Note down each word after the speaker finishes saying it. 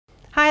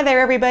Hi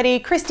there everybody,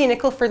 Christy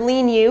Nickel for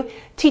Lean U,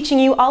 teaching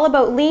you all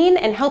about Lean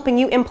and helping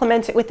you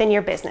implement it within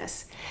your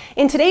business.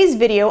 In today's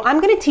video, I'm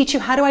going to teach you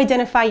how to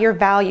identify your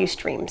value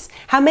streams.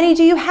 How many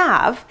do you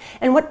have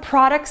and what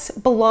products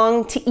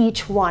belong to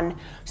each one?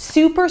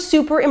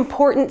 Super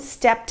important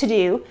step to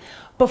do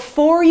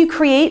before you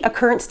create a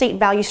current state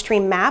value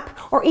stream map,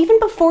 or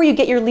even before you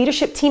get your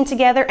leadership team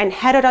together and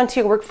head out onto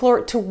your work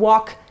floor to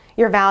walk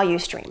your value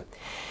stream.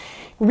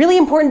 Really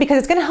important because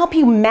it's going to help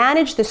you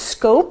manage the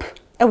scope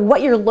of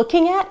what you're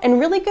looking at and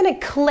really going to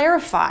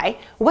clarify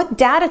what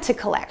data to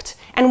collect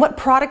and what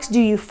products do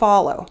you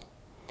follow.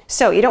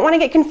 So you don't want to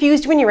get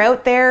confused when you're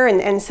out there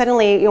and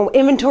suddenly,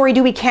 inventory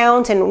do we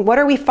count and what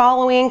are we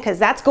following, because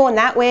that's going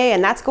that way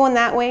and that's going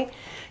that way.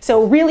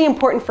 So really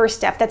important first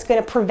step that's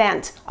going to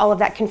prevent all of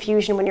that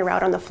confusion when you're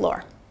out on the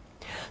floor.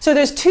 So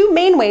there's two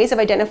main ways of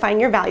identifying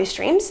your value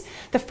streams.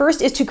 The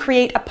first is to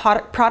create a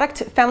product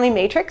family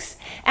matrix,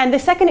 and the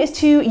second is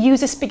to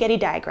use a spaghetti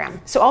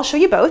diagram. So I'll show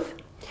you both.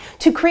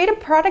 To create a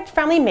product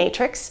family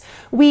matrix,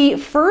 we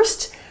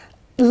first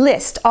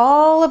list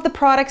all of the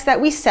products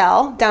that we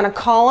sell down a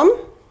column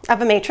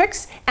of a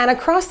matrix, and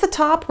across the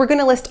top we're going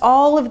to list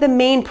all of the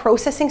main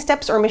processing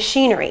steps or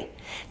machinery.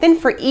 Then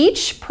for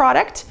each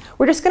product,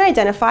 we're just going to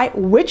identify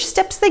which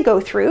steps they go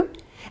through,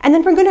 and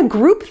then we're going to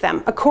group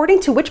them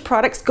according to which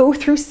products go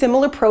through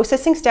similar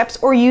processing steps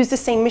or use the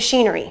same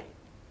machinery.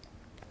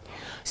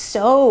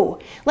 So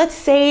let's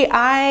say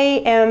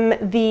I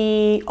am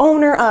the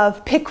owner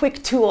of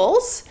Pickwick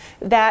Tools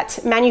that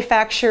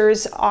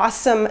manufactures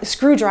awesome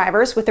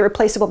screwdrivers with the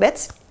replaceable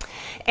bits,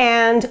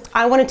 and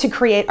I wanted to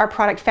create our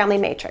product family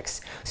matrix.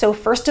 So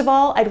first of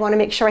all, I'd want to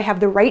make sure I have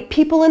the right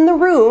people in the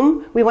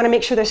room. We want to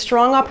make sure there's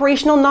strong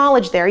operational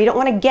knowledge there. You don't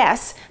want to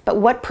guess, but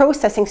what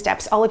processing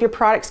steps all of your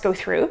products go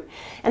through.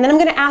 And then I'm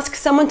going to ask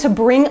someone to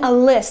bring a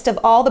list of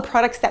all the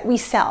products that we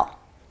sell,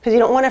 because you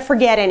don't want to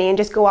forget any and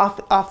just go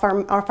off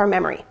our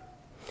memory.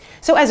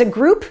 So as a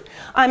group,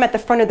 I'm at the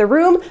front of the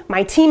room,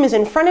 my team is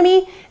in front of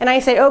me, and I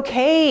say,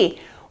 okay,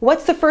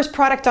 what's the first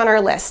product on our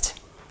list?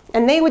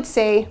 And they would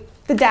say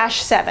the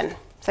Dash 7.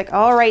 It's like,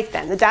 all right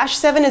then, the Dash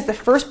 7 is the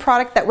first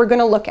product that we're going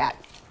to look at.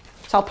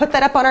 So I'll put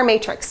that up on our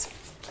matrix.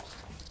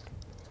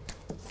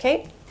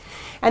 Okay?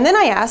 And then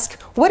I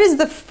ask, what is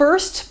the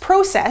first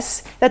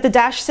process that the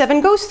Dash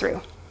 7 goes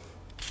through?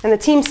 And the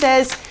team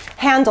says,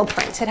 handle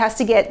print. It has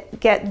to get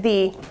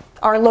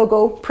our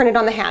logo printed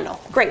on the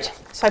handle. Great.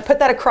 So I put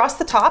that across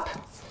the top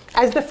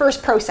as the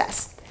first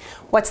process.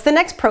 What's the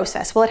next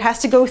process? Well, it has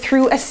to go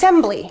through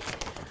assembly.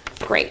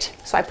 Great.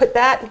 So I put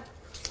that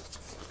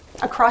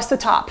across the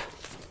top.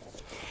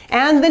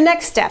 And the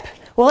next step,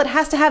 well, it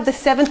has to have the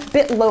 7th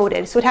bit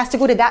loaded, so it has to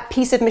go to that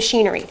piece of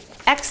machinery.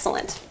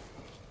 Excellent.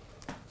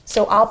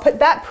 So I'll put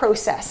that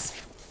process.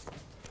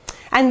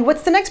 And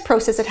what's the next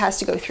process it has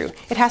to go through?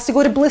 It has to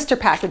go to blister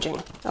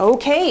packaging.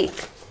 Okay.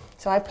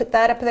 So I put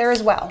that up there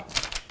as well.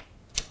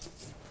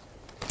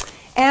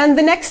 And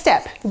the next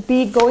step would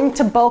be going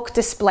to bulk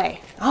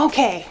display.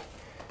 Okay.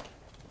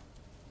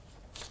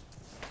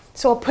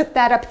 So I'll put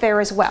that up there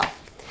as well.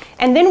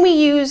 And then we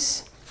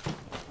use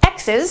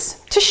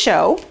X's to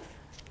show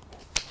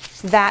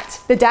that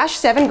the Dash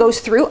 7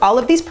 goes through all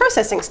of these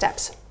processing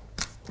steps.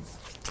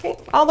 Okay,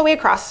 all the way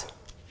across.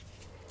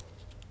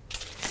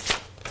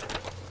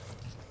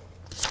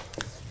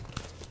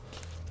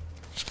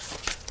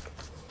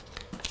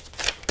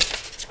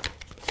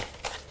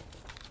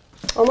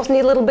 Almost need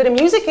a little bit of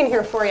music in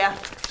here for you.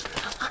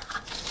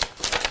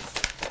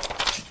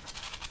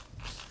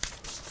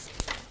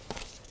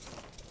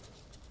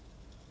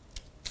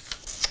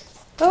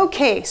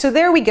 Okay, so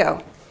there we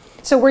go.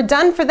 So we're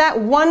done for that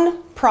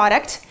one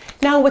product.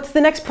 Now what's the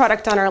next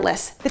product on our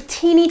list? The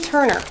Teeny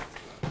Turner.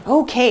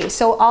 Okay,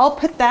 so I'll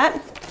put that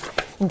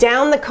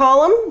down the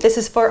column. This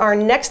is for our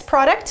next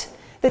product,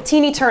 the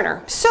Teeny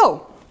Turner.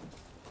 So,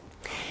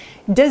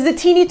 does the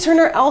Teeny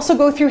Turner also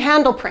go through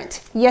handle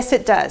print? Yes,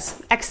 it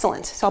does.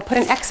 Excellent. So I'll put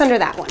an X under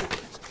that one.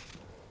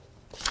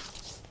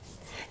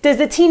 Does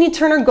the Teeny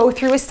Turner go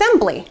through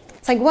assembly?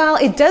 It's like, well,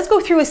 it does go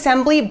through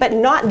assembly, but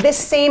not this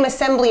same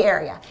assembly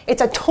area.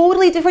 It's a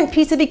totally different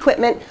piece of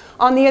equipment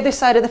on the other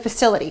side of the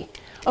facility.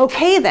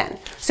 Okay then,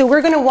 so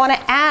we're going to want to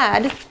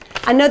add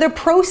another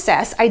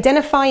process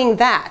identifying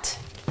that.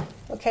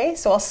 Okay,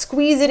 so I'll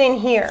squeeze it in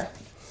here,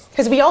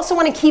 because we also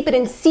want to keep it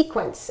in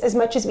sequence as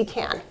much as we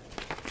can.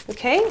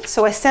 Okay,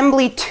 so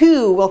assembly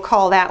 2, we'll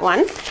call that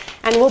one,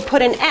 and we'll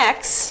put an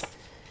X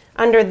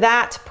under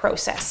that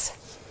process.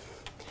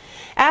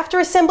 After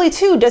assembly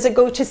 2, does it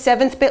go to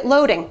 7th bit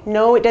loading?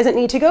 No, it doesn't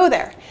need to go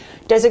there.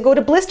 Does it go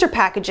to blister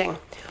packaging?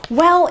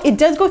 Well, it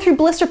does go through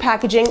blister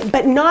packaging,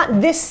 but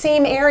not this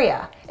same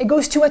area. It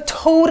goes to a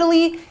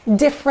totally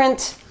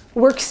different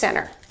work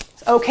center.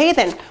 Okay,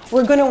 then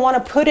we're going to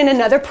want to put in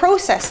another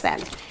process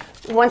then.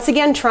 Once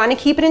again, trying to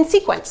keep it in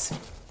sequence.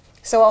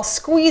 So I'll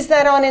squeeze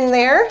that on in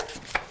there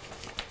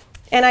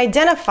and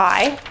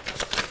identify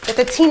that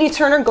the Teeny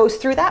Turner goes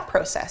through that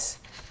process.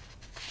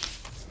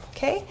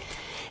 Okay,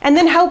 and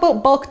then how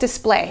about bulk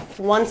display?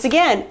 Once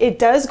again, it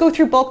does go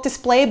through bulk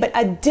display, but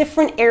a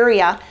different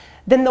area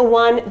than the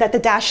one that the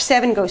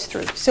 -7 goes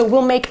through. So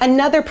we'll make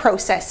another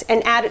process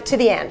and add it to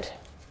the end.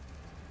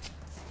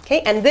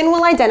 Okay, and then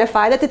we'll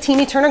identify that the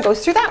teeny turner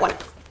goes through that one.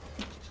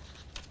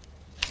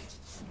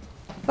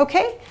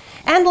 Okay,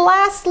 and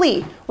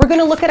lastly, we're going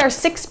to look at our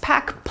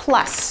 6-pack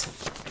plus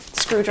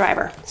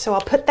screwdriver. So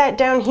I'll put that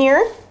down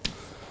here.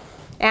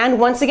 And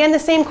once again, the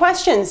same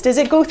questions. Does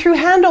it go through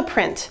handle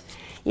print?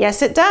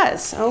 Yes, it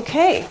does.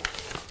 Okay.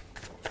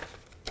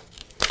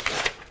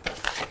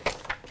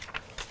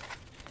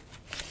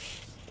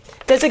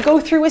 Does it go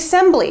through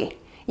assembly?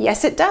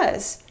 Yes, it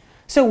does.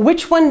 So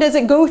which one does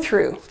it go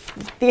through?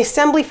 The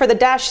assembly for the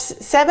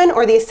 -7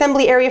 or the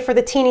assembly area for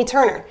the teeny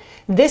turner?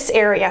 This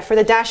area for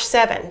the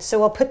 -7. So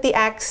we'll put the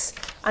X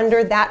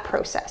under that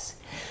process.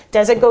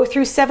 Does it go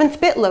through 7th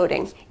bit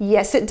loading?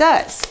 Yes, it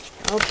does.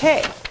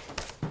 Okay.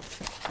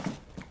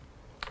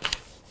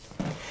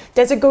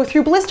 Does it go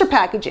through blister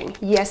packaging?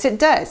 Yes, it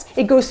does.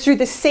 It goes through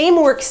the same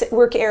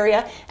work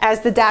area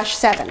as the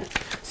 -7.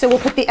 So we'll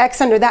put the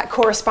X under that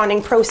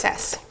corresponding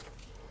process.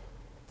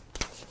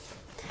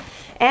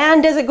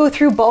 And does it go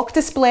through bulk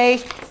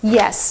display?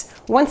 Yes.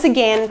 Once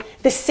again,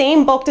 the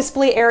same bulk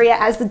display area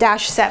as the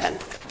 -7.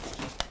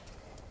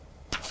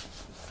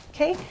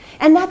 Okay?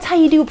 And that's how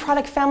you do a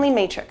product family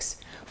matrix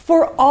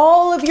for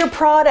all of your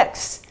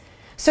products.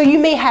 So you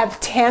may have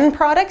 10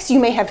 products, you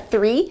may have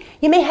 3,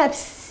 you may have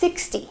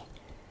 60.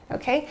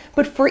 Okay?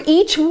 But for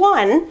each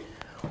one,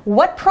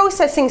 what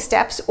processing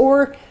steps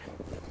or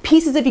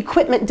pieces of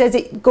equipment does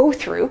it go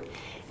through?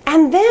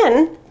 And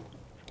then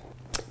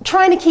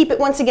trying to keep it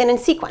once again in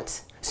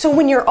sequence. So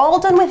when you're all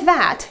done with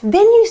that,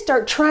 then you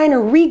start trying to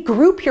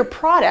regroup your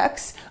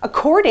products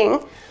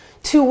according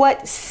to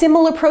what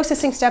similar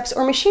processing steps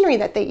or machinery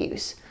that they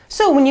use.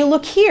 So when you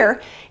look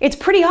here, it's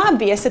pretty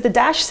obvious that the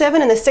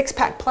 -7 and the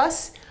 6-pack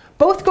plus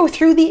both go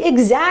through the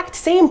exact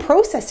same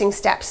processing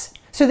steps.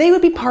 So they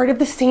would be part of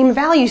the same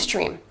value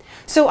stream.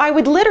 So I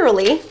would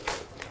literally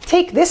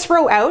take this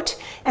row out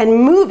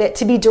and move it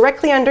to be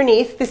directly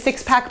underneath the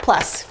 6-pack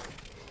plus.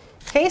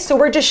 Okay, so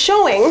we're just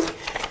showing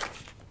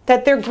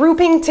that they're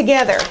grouping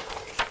together.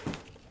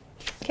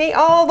 Okay,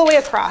 all the way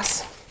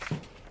across.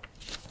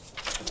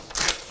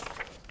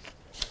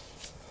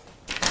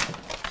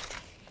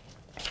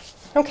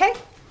 Okay,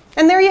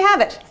 and there you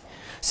have it.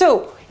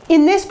 So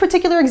in this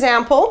particular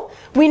example,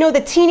 we know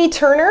the teeny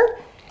turner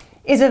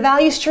is a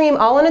value stream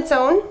all on its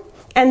own,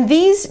 and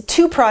these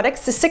two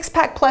products, the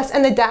 6-pack plus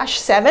and the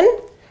 -7,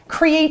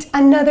 create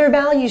another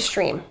value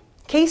stream.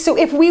 Okay, so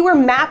if we were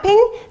mapping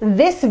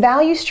this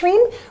value stream,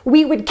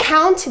 we would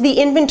count the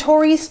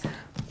inventories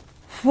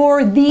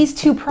for these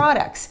two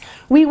products.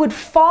 We would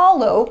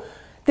follow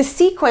the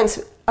sequence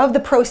of the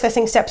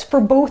processing steps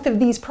for both of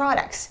these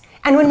products.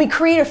 And when we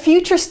create a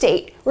future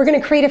state, we're going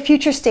to create a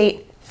future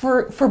state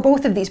for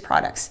both of these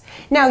products.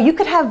 Now, you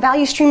could have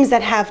value streams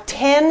that have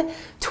 10,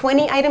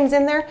 20 items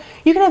in there.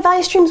 You can have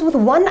value streams with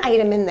 1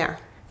 item in there,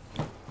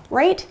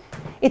 right?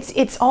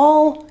 It's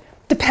all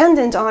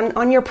dependent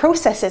on your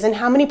processes and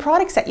how many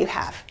products that you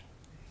have.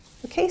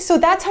 Okay, so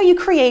that's how you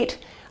create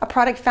a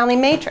product family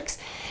matrix.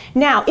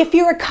 Now, if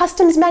you're a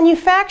customs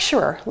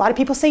manufacturer, a lot of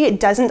people say it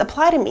doesn't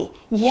apply to me.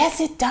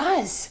 Yes, it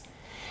does.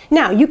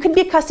 Now, you could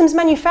be a customs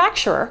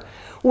manufacturer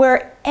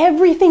where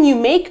everything you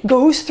make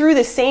goes through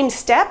the same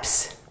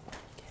steps,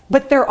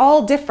 but they're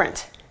all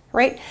different,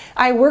 right?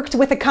 I worked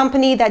with a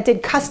company that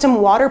did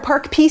custom water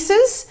park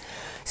pieces.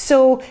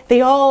 So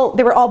they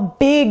were all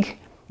big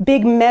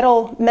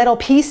metal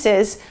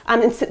pieces,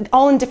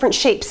 all in different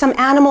shapes. Some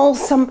animals,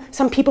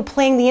 some people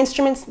playing the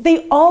instruments.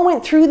 They all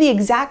went through the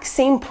exact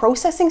same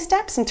processing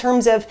steps in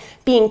terms of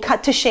being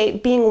cut to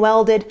shape, being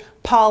welded,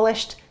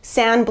 polished,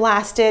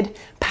 sandblasted,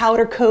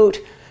 powder coat,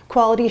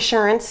 quality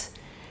assurance.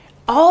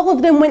 All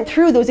of them went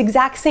through those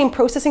exact same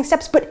processing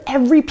steps, but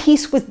every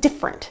piece was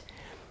different.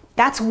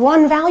 That's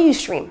one value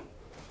stream.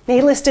 They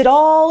listed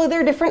all of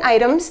their different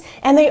items,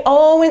 and they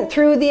all went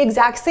through the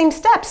exact same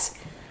steps.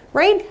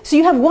 Right? So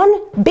you have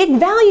one big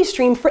value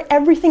stream for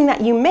everything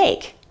that you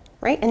make,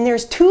 right? And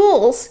there's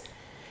tools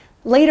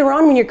later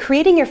on when you're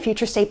creating your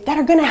future state that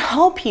are going to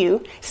help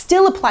you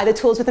still apply the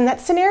tools within that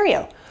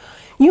scenario.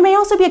 You may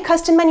also be a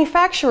custom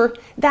manufacturer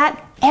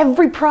that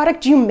every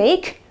product you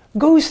make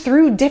goes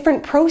through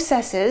different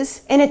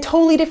processes in a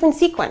totally different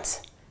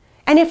sequence.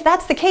 And if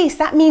that's the case,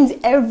 that means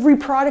every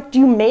product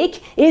you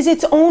make is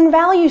its own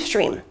value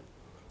stream.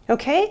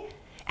 Okay?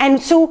 And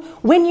so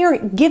when you're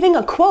giving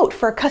a quote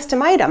for a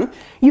custom item,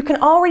 you can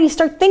already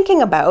start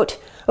thinking about,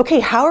 okay,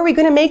 how are we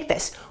going to make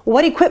this?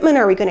 What equipment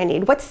are we going to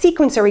need? What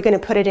sequence are we going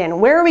to put it in?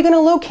 Where are we going to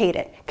locate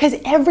it? Because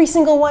every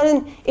single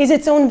one is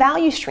its own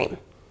value stream.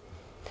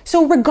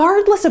 So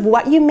regardless of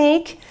what you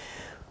make,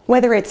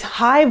 whether it's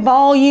high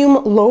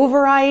volume, low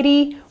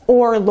variety,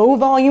 or low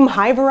volume,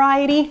 high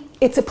variety,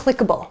 it's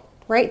applicable,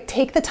 right?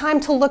 Take the time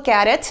to look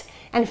at it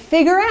and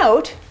figure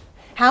out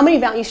how many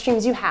value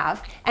streams you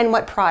have and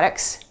what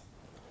products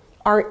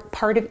are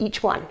part of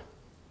each one.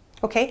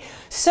 Okay,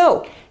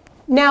 so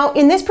now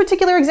in this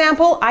particular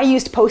example, I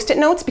used Post-it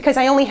notes because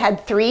I only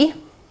had three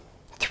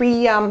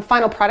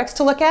final products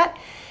to look at.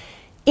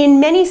 In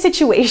many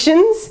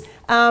situations,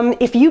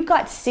 If you've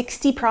got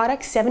 60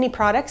 products, 70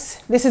 products,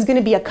 this is going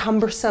to be a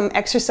cumbersome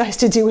exercise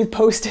to do with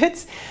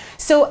Post-its.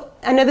 So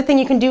another thing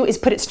you can do is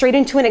put it straight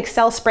into an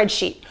Excel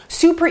spreadsheet.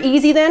 Super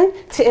easy then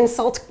to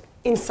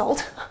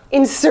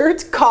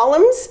insert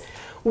columns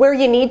where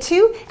you need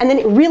to, and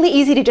then really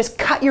easy to just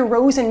cut your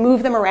rows and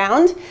move them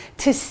around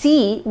to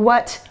see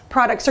what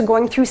products are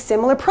going through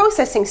similar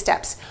processing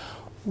steps.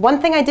 One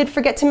thing I did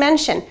forget to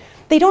mention,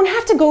 they don't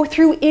have to go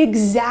through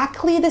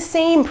exactly the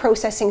same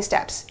processing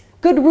steps.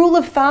 Good rule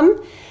of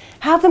thumb,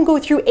 have them go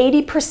through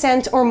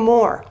 80% or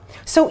more.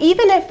 So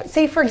even if,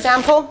 say for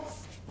example,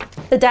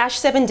 the Dash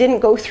 7 didn't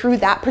go through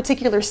that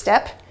particular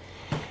step,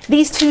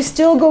 these two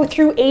still go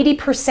through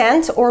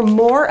 80% or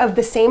more of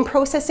the same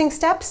processing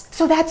steps,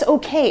 so that's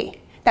okay.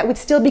 That would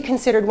still be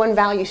considered one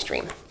value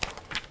stream.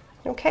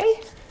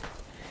 Okay?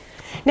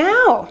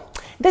 Now,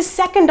 the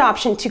second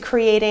option to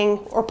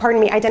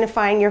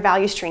identifying your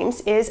value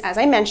streams is, as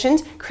I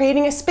mentioned,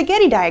 creating a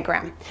spaghetti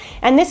diagram.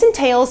 And this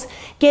entails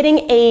getting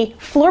a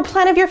floor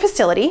plan of your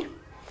facility.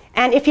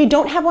 And if you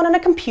don't have one on a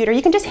computer,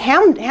 you can just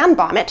hand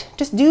bomb it.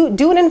 Just do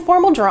an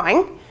informal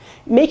drawing,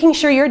 making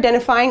sure you're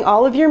identifying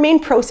all of your main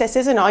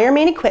processes and all your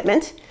main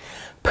equipment.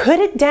 Put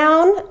it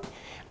down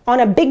on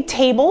a big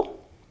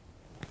table,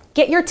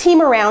 get your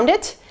team around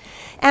it,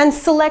 and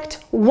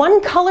select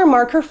one color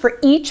marker for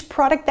each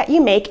product that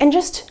you make and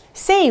just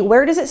say,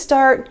 where does it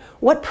start?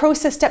 What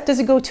process step does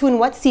it go to in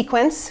what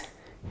sequence?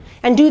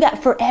 And do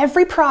that for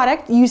every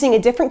product using a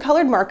different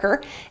colored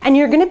marker. And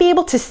you're going to be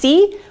able to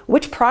see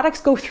which products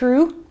go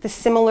through the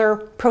similar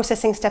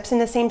processing steps in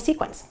the same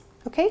sequence.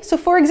 Okay, so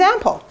for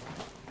example,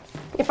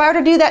 if I were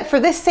to do that for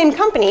this same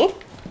company,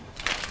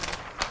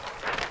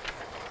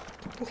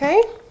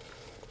 okay,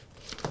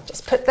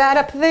 just put that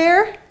up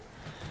there.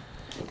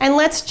 And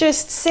let's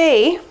just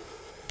say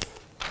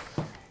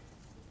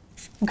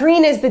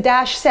green is the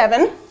Dash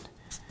 7.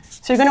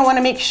 So you're going to want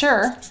to make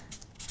sure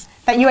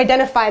that you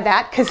identify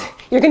that, because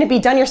you're going to be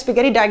done your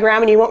spaghetti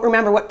diagram and you won't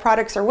remember what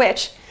products are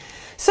which.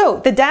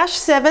 So the Dash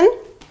 7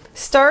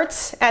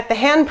 starts at the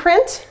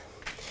handprint.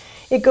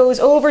 It goes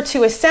over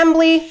to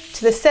assembly,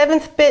 to the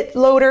 7th bit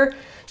loader,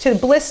 to the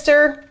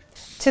blister,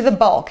 to the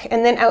bulk,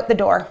 and then out the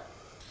door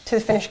to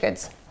the finished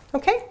goods.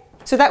 Okay?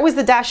 So that was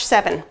the Dash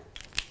 7.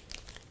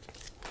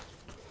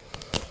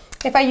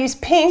 If I use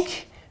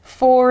pink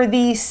for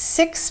the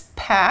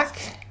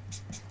 6-pack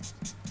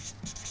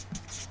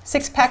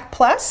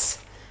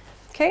plus,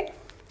 okay,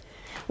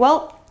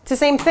 well, it's the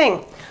same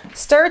thing.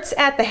 Starts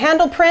at the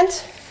handle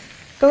print,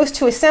 goes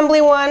to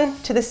assembly 1,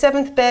 to the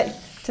 7th bit,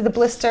 to the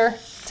blister,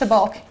 to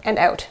bulk, and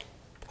out.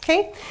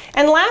 Okay,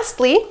 and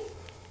lastly,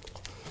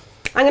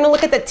 I'm going to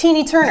look at the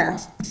teeny turner,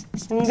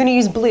 and I'm going to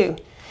use blue.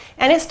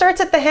 And it starts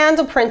at the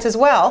handle print as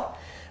well,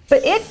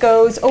 but it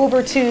goes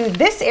over to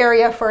this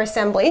area for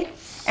assembly,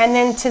 and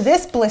then to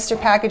this blister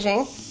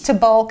packaging, to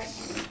bulk,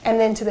 and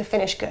then to the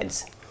finished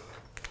goods.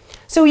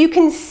 So you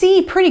can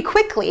see pretty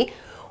quickly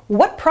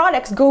what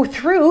products go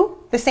through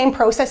the same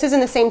processes in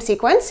the same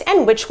sequence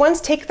and which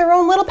ones take their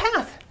own little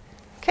path.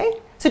 Okay,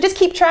 so just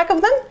keep track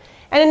of them.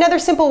 And another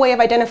simple way of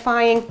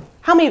identifying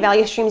how many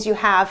value streams you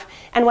have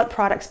and what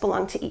products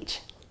belong to each.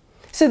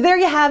 So there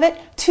you have it,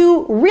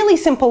 2 really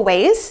simple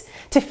ways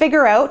to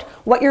figure out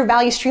what your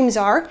value streams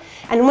are.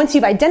 And once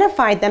you've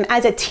identified them,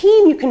 as a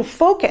team, you can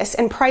focus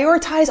and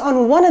prioritize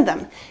on one of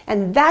them.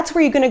 And that's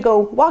where you're going to go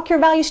walk your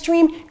value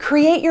stream,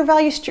 create your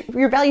value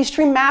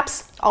stream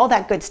maps, all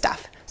that good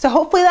stuff. So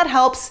hopefully that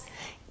helps.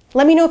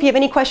 Let me know if you have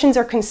any questions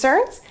or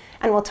concerns,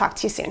 and we'll talk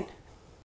to you soon.